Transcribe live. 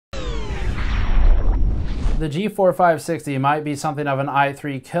The G4560 might be something of an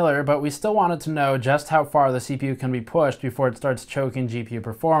i3 killer, but we still wanted to know just how far the CPU can be pushed before it starts choking GPU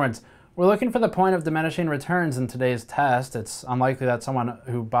performance. We're looking for the point of diminishing returns in today's test. It's unlikely that someone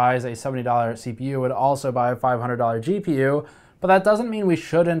who buys a $70 CPU would also buy a $500 GPU, but that doesn't mean we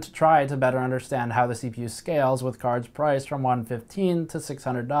shouldn't try to better understand how the CPU scales with cards priced from $115 to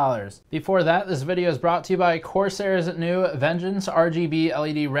 $600. Before that, this video is brought to you by Corsair's new Vengeance RGB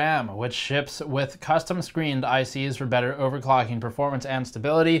LED RAM, which ships with custom screened ICs for better overclocking performance and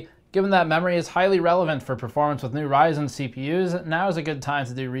stability. Given that memory is highly relevant for performance with new Ryzen CPUs, now is a good time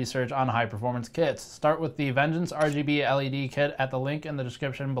to do research on high-performance kits. Start with the Vengeance RGB LED kit at the link in the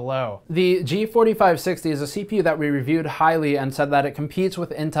description below. The G4560 is a CPU that we reviewed highly and said that it competes with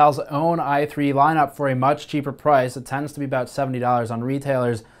Intel's own i3 lineup for a much cheaper price. It tends to be about $70 on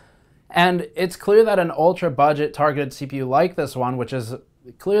retailers. And it's clear that an ultra-budget targeted CPU like this one, which is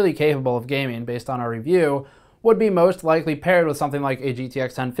clearly capable of gaming based on our review, would be most likely paired with something like a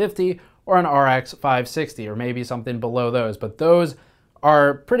GTX 1050 or an RX 560, or maybe something below those. But those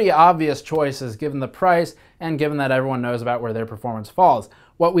are pretty obvious choices given the price and given that everyone knows about where their performance falls.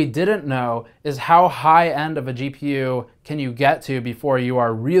 What we didn't know is how high end of a GPU can you get to before you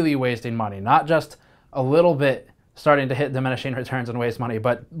are really wasting money, not just a little bit starting to hit diminishing returns and waste money,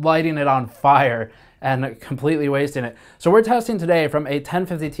 but lighting it on fire and completely wasting it. So we're testing today from a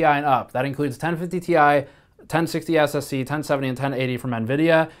 1050 Ti and up. That includes 1050 Ti, 1060 SSC, 1070, and 1080 from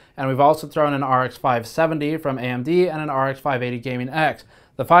NVIDIA, and we've also thrown an RX 570 from AMD and an RX 580 Gaming X.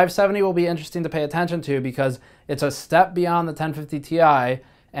 The 570 will be interesting to pay attention to because it's a step beyond the 1050 Ti,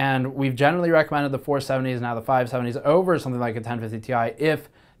 and we've generally recommended the 470s, now the 570s, over something like a 1050 Ti if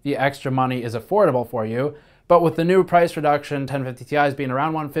the extra money is affordable for you. But with the new price reduction, 1050 Ti's being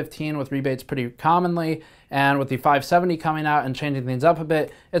around $115 with rebates pretty commonly, and with the 570 coming out and changing things up a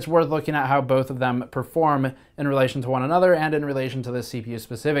bit, it's worth looking at how both of them perform in relation to one another and in relation to this CPU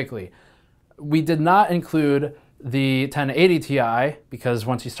specifically. We did not include the 1080 Ti because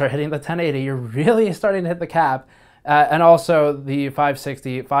once you start hitting the 1080, you're really starting to hit the cap. And also the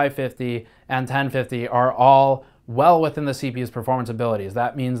 560, 550, and 1050 are all well within the CPU's performance abilities.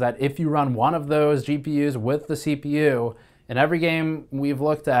 That means that if you run one of those GPUs with the CPU, in every game we've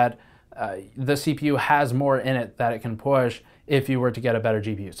looked at, the CPU has more in it that it can push if you were to get a better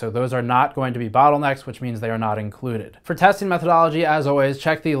GPU. So those are not going to be bottlenecks, which means they are not included. For testing methodology, as always,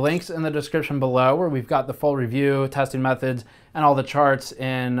 check the links in the description below where we've got the full review, testing methods, and all the charts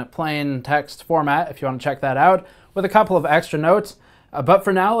in plain text format if you want to check that out, with a couple of extra notes. But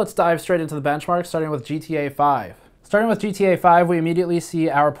for now, let's dive straight into the benchmarks, starting with GTA 5. Starting with GTA 5, we immediately see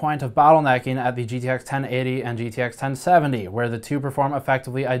our point of bottlenecking at the GTX 1080 and GTX 1070, where the two perform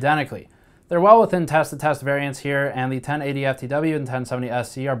effectively identically. They're well within test-to-test variance here, and the 1080 FTW and 1070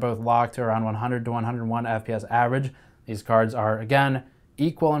 SC are both locked to around 100 to 101 FPS average. These cards are, again,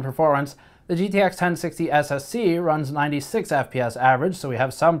 equal in performance. The GTX 1060 SSC runs 96 FPS average, so we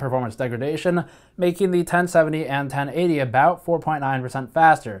have some performance degradation, making the 1070 and 1080 about 4.9%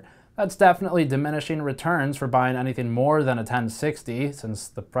 faster. That's definitely diminishing returns for buying anything more than a 1060, since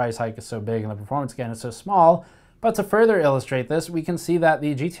the price hike is so big and the performance gain is so small. But to further illustrate this, we can see that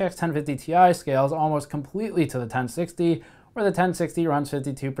the GTX 1050 Ti scales almost completely to the 1060, where the 1060 runs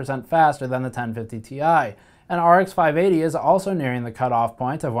 52% faster than the 1050 Ti. And RX 580 is also nearing the cutoff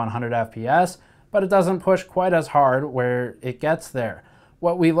point of 100 FPS, but it doesn't push quite as hard where it gets there.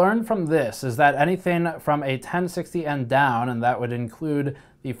 What we learned from this is that anything from a 1060 and down, and that would include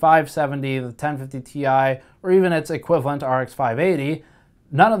the 570, the 1050 Ti, or even its equivalent RX 580,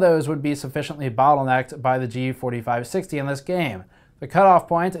 none of those would be sufficiently bottlenecked by the G4560 in this game. The cutoff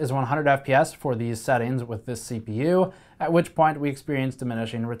point is 100 FPS for these settings with this CPU, at which point we experience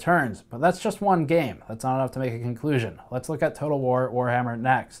diminishing returns. But that's just one game. That's not enough to make a conclusion. Let's look at Total War Warhammer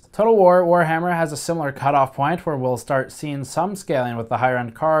next. Total War Warhammer has a similar cutoff point where we'll start seeing some scaling with the higher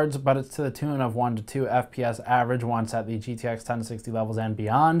end cards, but it's to the tune of 1 to 2 FPS average once at the GTX 1060 levels and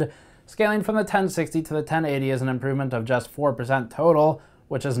beyond. Scaling from the 1060 to the 1080 is an improvement of just 4% total,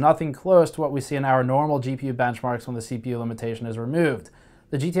 which is nothing close to what we see in our normal GPU benchmarks when the CPU limitation is removed.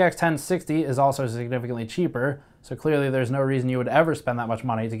 The GTX 1060 is also significantly cheaper, so clearly there's no reason you would ever spend that much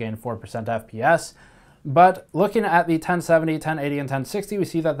money to gain 4% FPS. But looking at the 1070, 1080, and 1060, we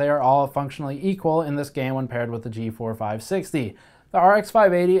see that they are all functionally equal in this game when paired with the G4560. The RX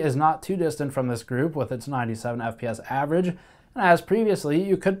 580 is not too distant from this group with its 97 FPS average, and as previously,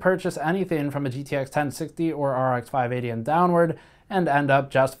 you could purchase anything from a GTX 1060 or RX 580 and downward and end up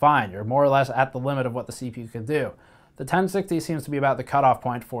just fine. You're more or less at the limit of what the CPU could do. The the 1060 seems to be about the cutoff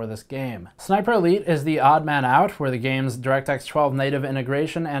point for this game. Sniper Elite is the odd man out, where the game's DirectX 12 native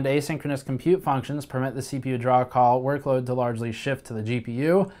integration and asynchronous compute functions permit the CPU draw call workload to largely shift to the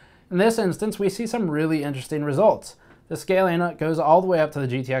GPU. In this instance, we see some really interesting results. The scaling goes all the way up to the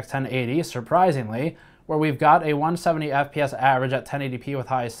GTX 1080, surprisingly, where we've got a 170 FPS average at 1080p with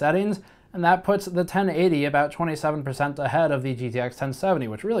high settings, and that puts the 1080 about 27% ahead of the GTX 1070,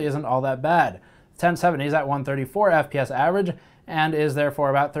 which really isn't all that bad. The 1070 is at 134 FPS average and is therefore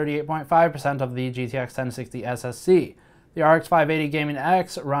about 38.5% of the GTX 1060 SSC. The RX 580 Gaming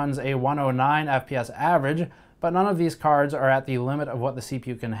X runs a 109 FPS average, but none of these cards are at the limit of what the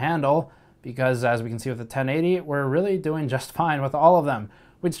CPU can handle, because as we can see with the 1080, we're really doing just fine with all of them.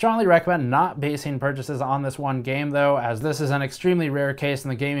 We'd strongly recommend not basing purchases on this one game though, as this is an extremely rare case in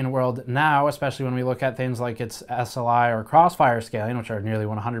the gaming world now, especially when we look at things like its SLI or crossfire scaling, which are nearly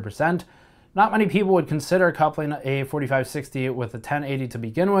 100%. Not many people would consider coupling a 4560 with a 1080 to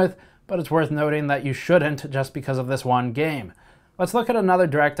begin with, but it's worth noting that you shouldn't just because of this one game. Let's look at another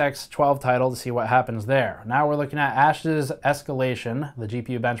DirectX 12 title to see what happens there. Now we're looking at Ash's Escalation, the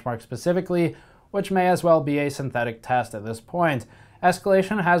GPU benchmark specifically, which may as well be a synthetic test at this point.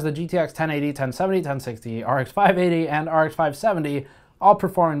 Escalation has the GTX 1080, 1070, 1060, RX 580, and RX 570 all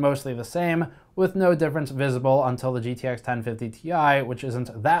performing mostly the same, with no difference visible until the GTX 1050 Ti, which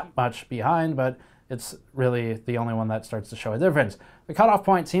isn't that much behind, but it's really the only one that starts to show a difference. The cutoff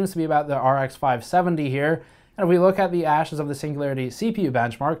point seems to be about the RX 570 here, and if we look at the Ashes of the Singularity CPU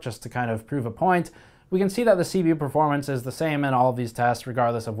benchmark, just to kind of prove a point, we can see that the CPU performance is the same in all of these tests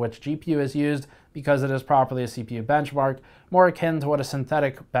regardless of which GPU is used, because it is properly a CPU benchmark, more akin to what a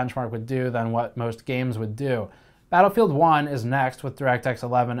synthetic benchmark would do than what most games would do. Battlefield 1 is next with DirectX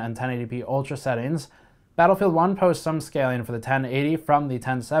 11 and 1080p Ultra settings. Battlefield 1 posts some scaling for the 1080 from the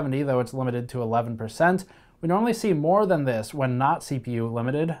 1070, though it's limited to 11%. We normally see more than this when not CPU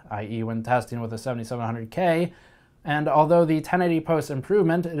limited, i.e. when testing with a 7700K, and although the 1080 posts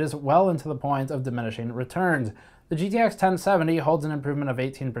improvement, it is well into the point of diminishing returns. The GTX 1070 holds an improvement of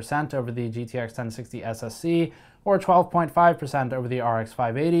 18% over the GTX 1060 SSC, or 12.5% over the RX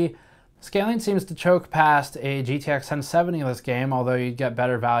 580. Scaling seems to choke past a GTX 1070 in this game, although you'd get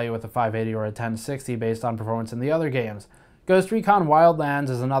better value with a 580 or a 1060 based on performance in the other games. Ghost Recon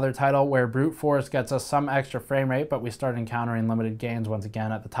Wildlands is another title where brute force gets us some extra frame rate, but we start encountering limited gains once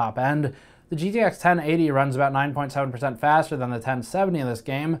again at the top end. The GTX 1080 runs about 9.7% faster than the 1070 in this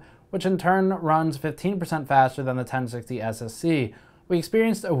game, which in turn runs 15% faster than the 1060 SSC. We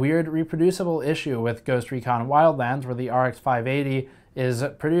experienced a weird reproducible issue with Ghost Recon Wildlands, where the RX 580 is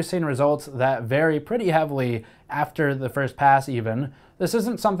producing results that vary pretty heavily after the first pass even. This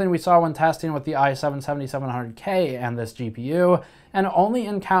isn't something we saw when testing with the i7-7700K and this GPU, and only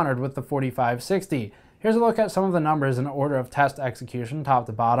encountered with the 4560. Here's a look at some of the numbers in order of test execution, top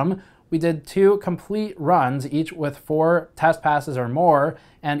to bottom. We did 2 complete runs, each with 4 test passes or more,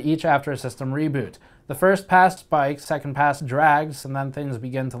 and each after a system reboot. The first pass spikes, second pass drags, and then things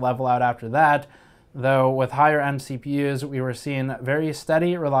begin to level out after that, though with higher end CPUs, we were seeing very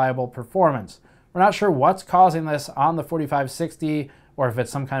steady, reliable performance. We're not sure what's causing this on the 4560, or if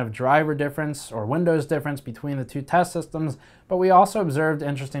it's some kind of driver difference or Windows difference between the 2 test systems, but we also observed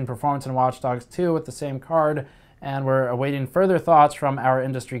interesting performance in Watch Dogs 2 with the same card, and we're awaiting further thoughts from our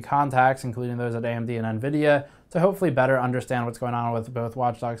industry contacts, including those at AMD and NVIDIA, to hopefully better understand what's going on with both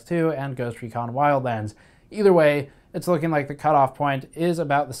Watch Dogs 2 and Ghost Recon Wildlands. Either way, it's looking like the cutoff point is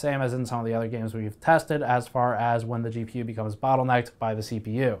about the same as in some of the other games we've tested as far as when the GPU becomes bottlenecked by the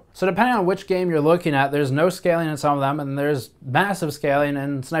CPU. So depending on which game you're looking at, there's no scaling in some of them, and there's massive scaling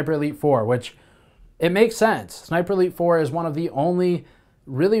in Sniper Elite 4, which it makes sense. Sniper Elite 4 is one of the only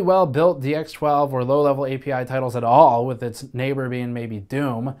really well-built DX12 or low-level API titles at all, with its neighbor being maybe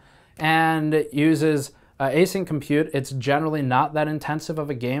Doom, and it uses async compute. It's generally not that intensive of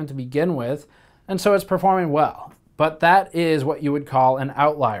a game to begin with, and so it's performing well. But that is what you would call an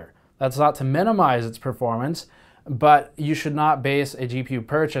outlier. That's not to minimize its performance, but you should not base a GPU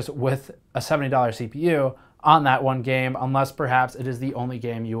purchase with a $70 CPU on that one game, unless perhaps it is the only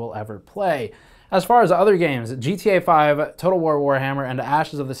game you will ever play. As far as other games, GTA 5, Total War Warhammer, and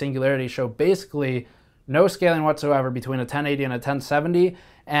Ashes of the Singularity show basically no scaling whatsoever between a 1080 and a 1070,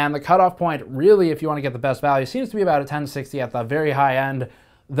 and the cutoff point, really, if you want to get the best value, seems to be about a 1060 at the very high end.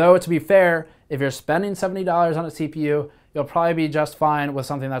 Though, to be fair, if you're spending $70 on a CPU, you'll probably be just fine with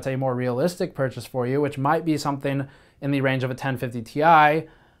something that's a more realistic purchase for you, which might be something in the range of a 1050 Ti.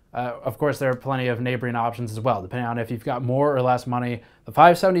 Of course, there are plenty of neighboring options as well, depending on if you've got more or less money. The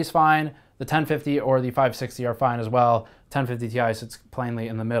 570 is fine, the 1050 or the 560 are fine as well. 1050 Ti sits plainly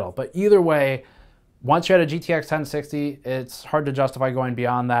in the middle. But either way, once you're at a GTX 1060, it's hard to justify going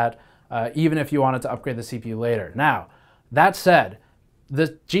beyond that, even if you wanted to upgrade the CPU later. Now, that said,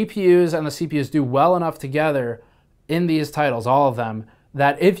 the GPUs and the CPUs do well enough together in these titles, all of them,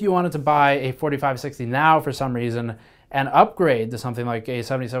 that if you wanted to buy a 4560 now for some reason and upgrade to something like a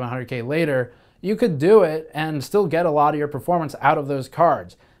 7700K later, you could do it and still get a lot of your performance out of those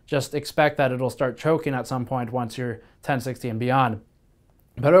cards. Just expect that it'll start choking at some point once you're 1060 and beyond.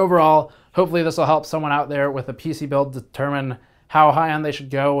 But overall, hopefully this will help someone out there with a PC build determine how high end they should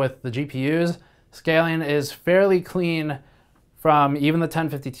go with the GPUs. Scaling is fairly clean from even the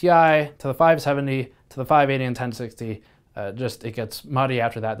 1050 Ti to the 570 to the 580 and 1060. Just it gets muddy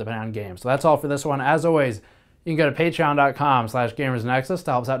after that depending on games. So that's all for this one. As always, you can go to patreon.com/gamersnexus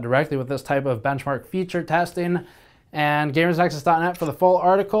to help us out directly with this type of benchmark feature testing, and gamersnexus.net for the full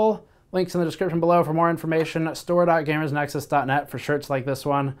article. Links in the description below for more information. Store.gamersnexus.net for shirts like this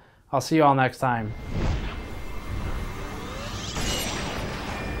one. I'll see you all next time.